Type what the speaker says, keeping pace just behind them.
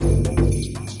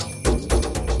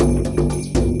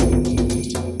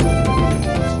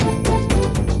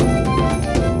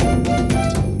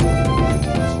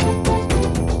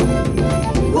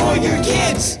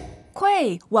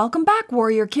Welcome back,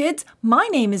 Warrior Kids. My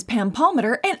name is Pam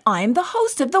Palmater, and I am the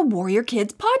host of the Warrior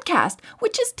Kids podcast,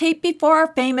 which is taped before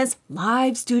our famous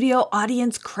live studio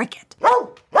audience cricket.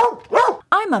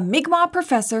 I'm a Mi'kmaq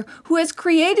professor who has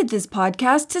created this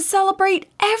podcast to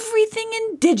celebrate everything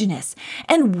Indigenous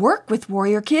and work with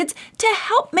Warrior Kids to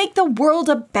help make the world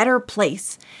a better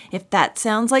place. If that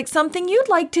sounds like something you'd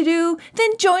like to do,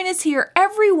 then join us here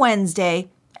every Wednesday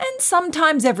and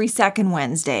sometimes every second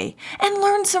Wednesday, and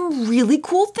learn some really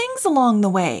cool things along the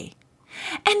way.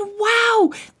 And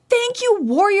wow, thank you,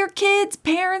 Warrior Kids,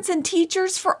 parents, and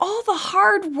teachers for all the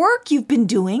hard work you've been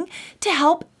doing to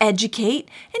help educate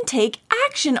and take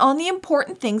action on the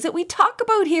important things that we talk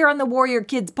about here on the Warrior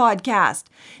Kids podcast.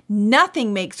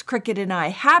 Nothing makes Cricket and I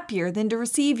happier than to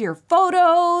receive your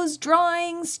photos,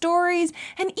 drawings, stories,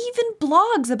 and even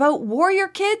blogs about Warrior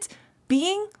Kids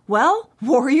being, well,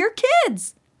 Warrior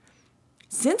Kids.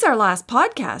 Since our last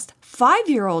podcast,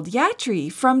 5-year-old Yatri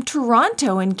from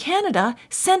Toronto in Canada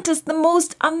sent us the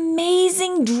most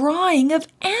amazing drawing of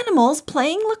animals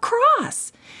playing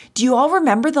lacrosse. Do you all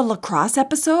remember the lacrosse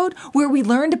episode where we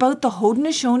learned about the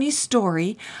Haudenosaunee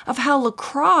story of how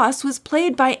lacrosse was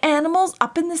played by animals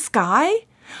up in the sky?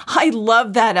 I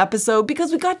love that episode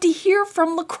because we got to hear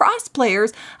from lacrosse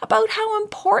players about how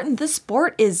important the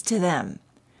sport is to them.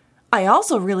 I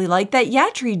also really like that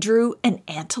Yatri drew an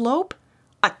antelope,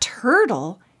 a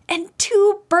turtle, and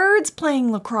 2 birds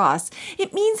playing lacrosse.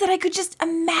 It means that I could just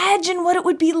imagine what it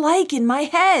would be like in my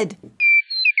head.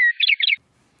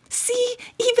 See,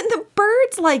 even the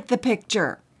birds like the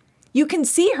picture. You can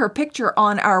see her picture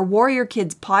on our Warrior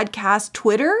Kids podcast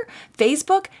Twitter,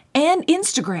 Facebook, and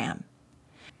Instagram.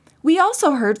 We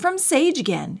also heard from Sage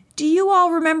again. Do you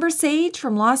all remember Sage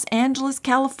from Los Angeles,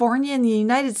 California in the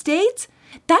United States?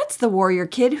 That's the Warrior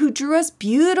Kid who drew us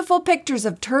beautiful pictures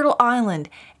of Turtle Island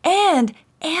and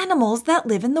animals that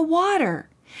live in the water.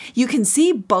 You can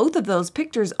see both of those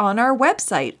pictures on our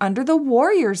website under the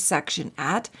Warriors section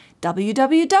at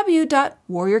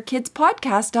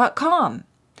www.warriorkidspodcast.com.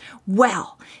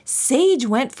 Well, Sage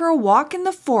went for a walk in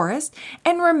the forest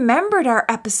and remembered our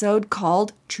episode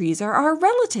called Trees Are Our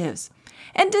Relatives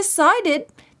and decided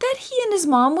that he and his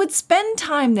mom would spend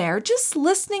time there just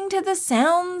listening to the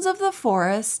sounds of the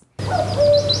forest. Yeah,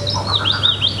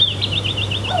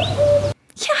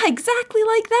 exactly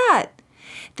like that.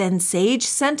 Then Sage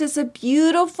sent us a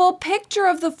beautiful picture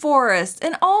of the forest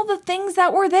and all the things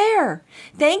that were there.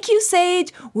 Thank you,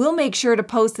 Sage. We'll make sure to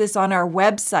post this on our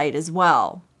website as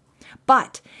well.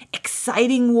 But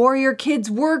exciting Warrior Kids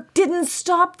work didn't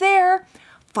stop there.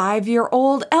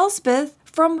 5-year-old Elspeth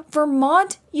from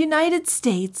Vermont, United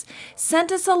States,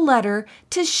 sent us a letter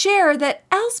to share that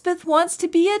Elspeth wants to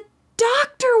be a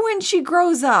doctor when she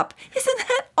grows up. Isn't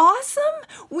that awesome?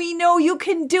 We know you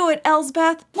can do it,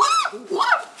 Elspeth.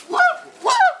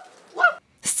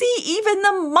 See, even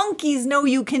the monkeys know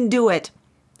you can do it.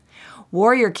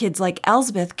 Warrior Kids like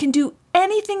Elspeth can do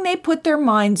anything they put their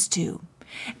minds to.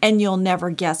 And you'll never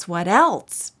guess what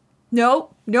else. No,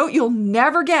 you'll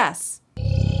never guess.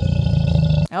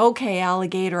 Okay,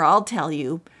 alligator, I'll tell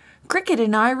you. Cricket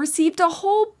and I received a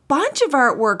whole bunch of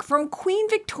artwork from Queen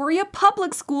Victoria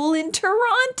Public School in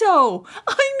Toronto.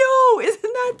 I know, isn't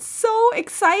that so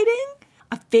exciting?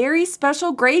 A very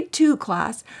special grade 2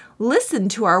 class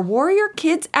listened to our Warrior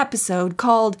Kids episode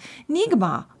called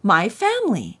Nigama, My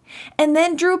Family, and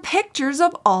then drew pictures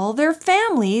of all their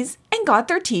families and got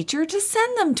their teacher to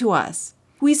send them to us.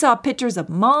 We saw pictures of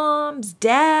moms,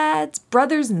 dads,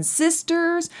 brothers and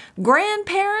sisters,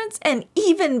 grandparents, and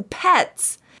even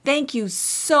pets. Thank you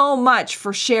so much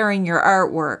for sharing your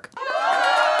artwork.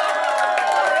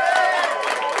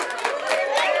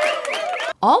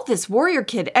 All this Warrior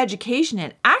Kid education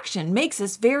and action makes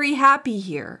us very happy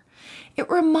here. It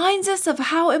reminds us of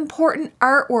how important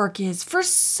artwork is for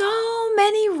so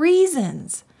many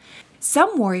reasons.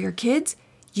 Some Warrior Kids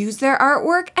use their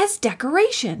artwork as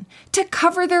decoration to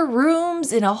cover their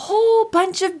rooms in a whole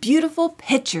bunch of beautiful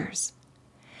pictures.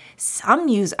 Some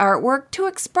use artwork to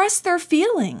express their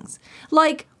feelings,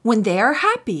 like when they are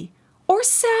happy or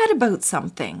sad about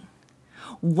something.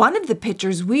 One of the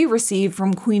pictures we received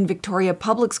from Queen Victoria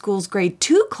Public School's grade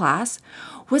 2 class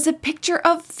was a picture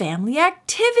of Family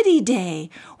Activity Day,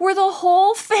 where the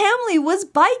whole family was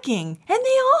biking and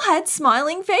they all had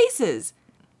smiling faces.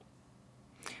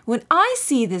 When I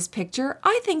see this picture,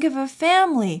 I think of a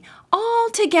family all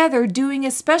together doing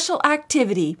a special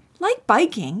activity, like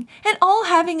biking, and all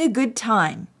having a good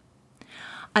time.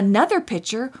 Another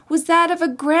picture was that of a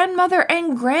grandmother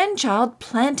and grandchild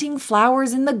planting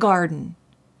flowers in the garden.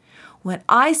 When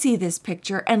I see this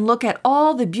picture and look at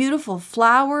all the beautiful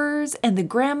flowers and the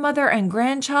grandmother and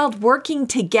grandchild working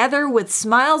together with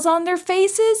smiles on their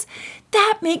faces,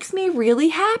 that makes me really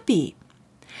happy.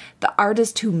 The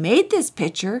artist who made this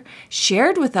picture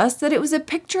shared with us that it was a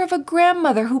picture of a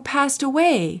grandmother who passed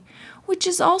away, which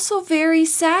is also very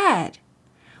sad.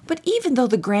 But even though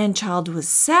the grandchild was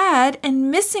sad and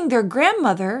missing their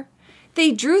grandmother,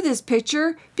 they drew this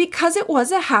picture because it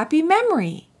was a happy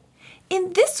memory.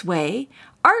 In this way,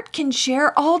 art can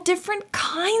share all different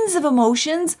kinds of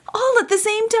emotions all at the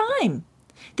same time.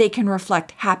 They can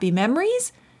reflect happy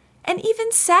memories and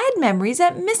even sad memories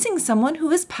at missing someone who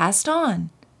has passed on.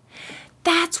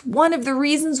 That's one of the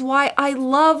reasons why I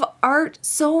love art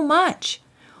so much.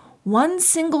 One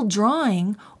single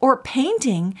drawing or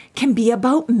painting can be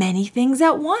about many things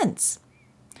at once.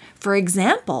 For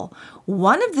example,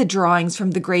 one of the drawings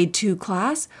from the grade 2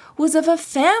 class was of a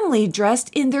family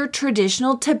dressed in their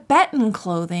traditional Tibetan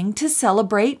clothing to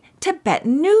celebrate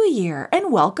Tibetan New Year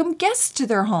and welcome guests to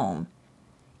their home.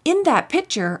 In that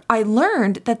picture, I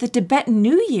learned that the Tibetan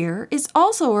New Year is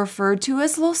also referred to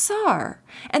as Losar,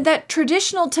 and that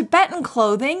traditional Tibetan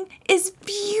clothing is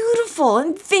beautiful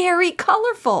and very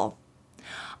colorful.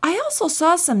 I also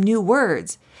saw some new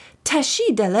words,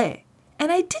 tashi dele,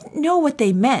 and I didn't know what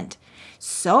they meant.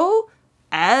 So,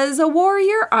 as a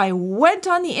warrior, I went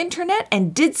on the internet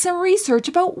and did some research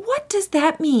about what does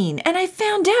that mean, and I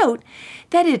found out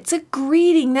that it's a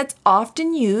greeting that's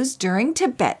often used during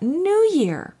Tibetan New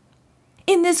Year.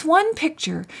 In this one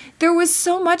picture, there was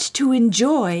so much to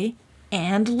enjoy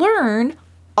and learn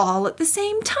all at the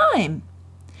same time.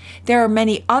 There are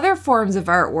many other forms of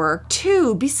artwork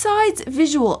too, besides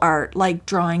visual art like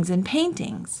drawings and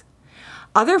paintings.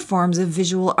 Other forms of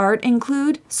visual art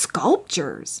include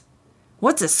sculptures.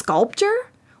 What's a sculpture?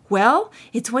 Well,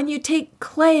 it's when you take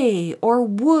clay or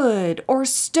wood or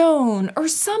stone or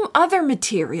some other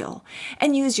material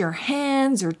and use your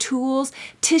hands or tools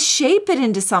to shape it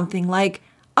into something like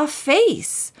a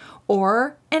face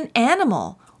or an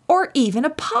animal or even a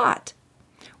pot.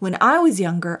 When I was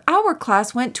younger, our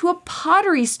class went to a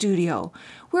pottery studio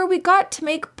where we got to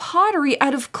make pottery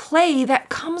out of clay that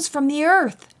comes from the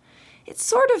earth. It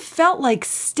sort of felt like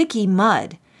sticky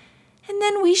mud. And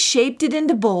then we shaped it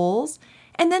into bowls,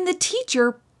 and then the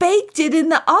teacher baked it in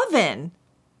the oven.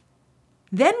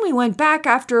 Then we went back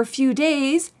after a few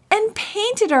days and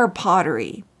painted our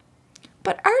pottery.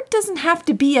 But art doesn't have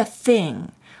to be a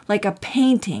thing, like a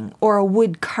painting or a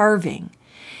wood carving.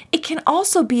 It can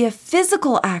also be a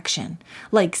physical action,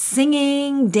 like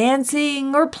singing,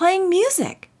 dancing, or playing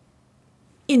music.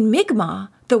 In Mi'kmaq,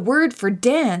 the word for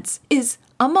dance is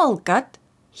amalkat.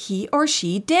 He or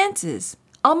she dances.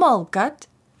 Amalkat.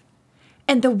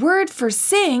 And the word for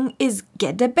sing is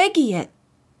gedabegiyet.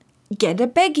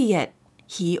 Gedabegiyet.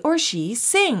 He or she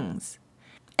sings.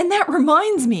 And that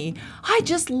reminds me, I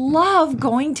just love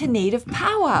going to native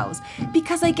powwows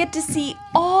because I get to see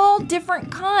all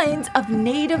different kinds of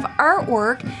native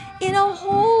artwork in a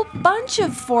whole bunch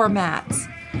of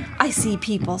formats. I see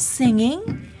people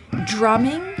singing,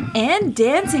 drumming, and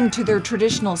dancing to their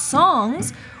traditional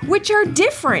songs, which are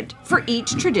different for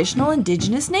each traditional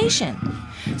Indigenous nation.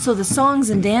 So the songs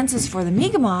and dances for the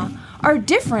Mi'kmaq are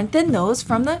different than those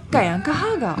from the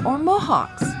Kanien'kehá:ka or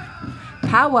Mohawks.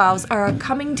 Powwows are a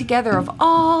coming together of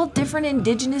all different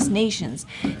Indigenous nations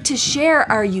to share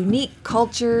our unique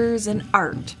cultures and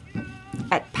art.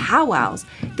 At powwows,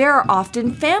 there are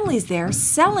often families there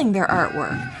selling their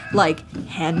artwork, like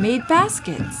handmade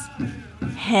baskets,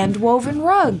 hand-woven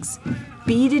rugs,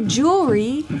 beaded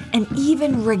jewelry, and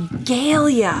even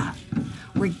regalia.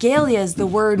 Regalia is the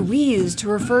word we use to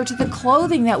refer to the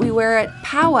clothing that we wear at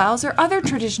powwows or other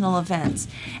traditional events,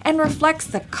 and reflects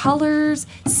the colors,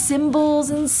 symbols,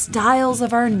 and styles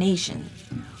of our nation.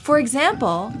 For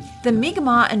example, the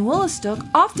Mi'kmaq and Wolastoq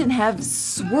often have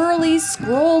swirly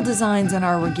scroll designs on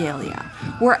our regalia,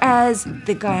 whereas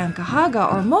the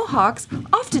Kanien'kehá:ka or Mohawks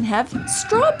often have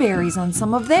strawberries on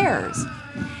some of theirs.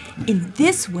 In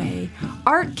this way,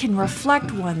 art can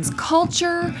reflect one's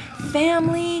culture,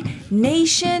 family,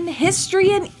 nation, history,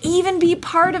 and even be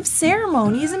part of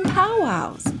ceremonies and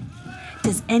powwows.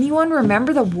 Does anyone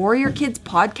remember the Warrior Kids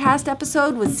podcast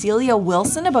episode with Celia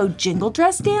Wilson about jingle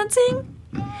dress dancing?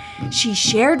 She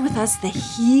shared with us the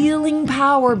healing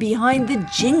power behind the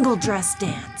jingle dress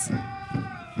dance.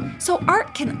 So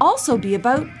art can also be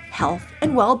about health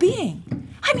and well-being.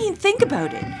 I mean, think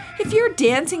about it. If you're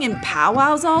dancing in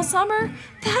powwows all summer,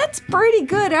 that's pretty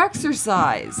good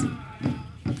exercise.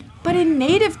 But in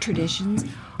Native traditions,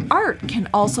 art can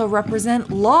also represent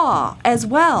law as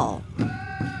well.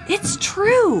 It's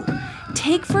true.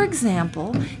 Take, for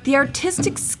example, the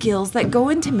artistic skills that go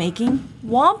into making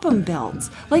wampum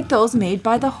belts, like those made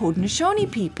by the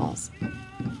Haudenosaunee peoples.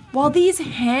 While these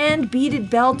hand-beaded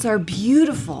belts are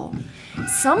beautiful,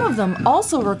 some of them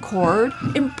also record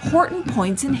important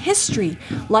points in history,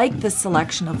 like the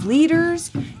selection of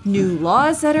leaders, new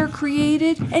laws that are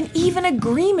created, and even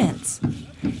agreements.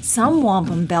 Some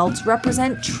wampum belts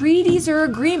represent treaties or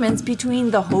agreements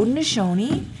between the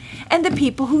Haudenosaunee and the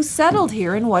people who settled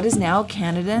here in what is now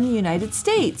Canada and the United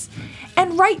States,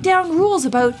 and write down rules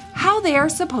about how they are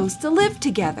supposed to live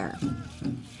together.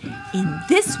 In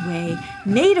this way,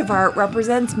 Native art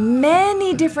represents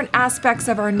many different aspects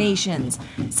of our nations,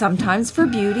 sometimes for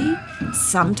beauty,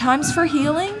 sometimes for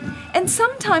healing, and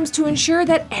sometimes to ensure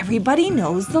that everybody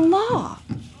knows the law.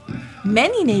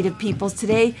 Many Native peoples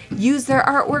today use their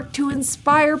artwork to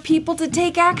inspire people to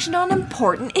take action on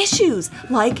important issues,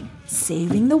 like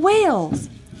saving the whales,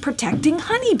 protecting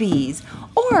honeybees,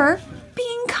 or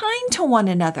being kind to one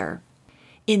another.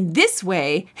 In this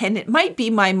way, and it might be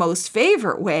my most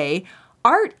favorite way,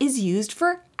 art is used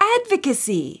for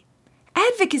advocacy.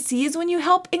 Advocacy is when you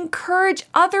help encourage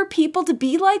other people to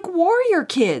be like warrior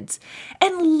kids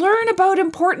and learn about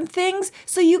important things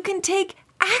so you can take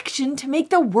action to make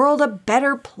the world a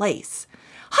better place.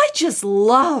 I just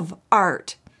love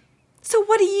art. So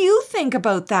what do you think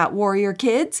about that, warrior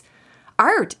kids?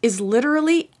 Art is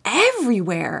literally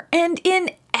everywhere and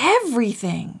in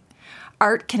everything.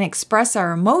 Art can express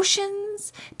our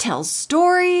emotions, tell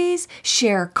stories,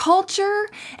 share culture,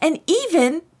 and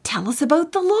even tell us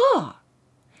about the law.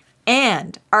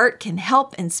 And art can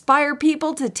help inspire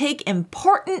people to take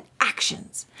important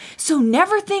actions. So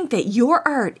never think that your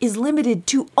art is limited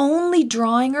to only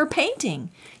drawing or painting.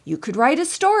 You could write a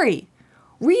story,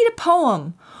 read a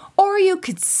poem, or you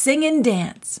could sing and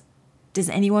dance. Does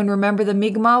anyone remember the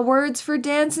Mi'kmaq words for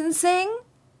dance and sing?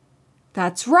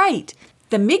 That's right.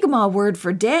 The Mi'kmaq word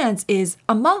for dance is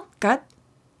amalkat.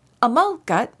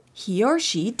 Amalkat, he or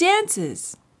she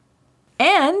dances.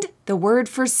 And the word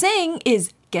for sing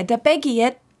is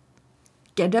gedabegiet.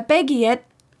 Gedabegiet,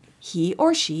 he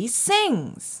or she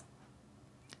sings.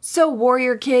 So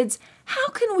warrior kids, how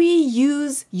can we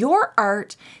use your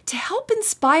art to help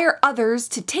inspire others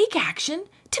to take action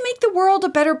to make the world a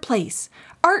better place?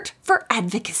 Art for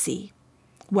advocacy.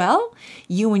 Well,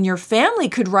 you and your family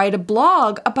could write a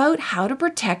blog about how to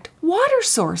protect water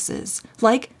sources,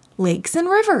 like lakes and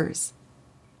rivers.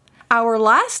 Our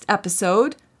last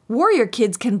episode, Warrior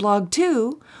Kids Can Blog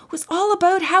Too, was all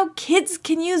about how kids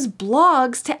can use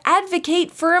blogs to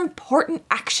advocate for important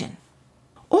action.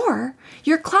 Or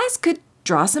your class could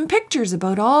draw some pictures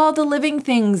about all the living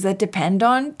things that depend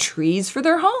on trees for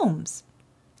their homes.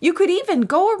 You could even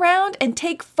go around and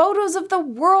take photos of the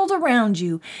world around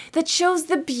you that shows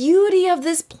the beauty of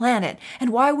this planet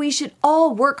and why we should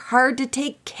all work hard to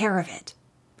take care of it.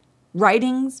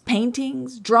 Writings,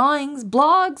 paintings, drawings,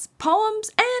 blogs, poems,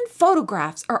 and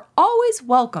photographs are always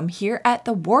welcome here at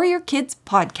the Warrior Kids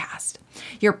Podcast.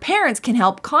 Your parents can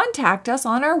help contact us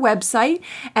on our website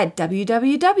at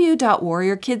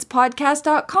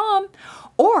www.warriorkidspodcast.com,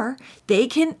 or they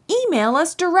can email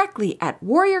us directly at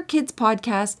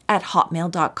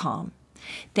warriorkidspodcast@hotmail.com.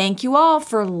 Thank you all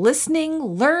for listening,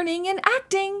 learning, and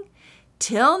acting.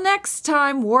 Till next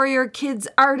time, Warrior Kids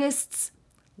artists.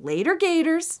 Later,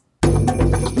 Gators.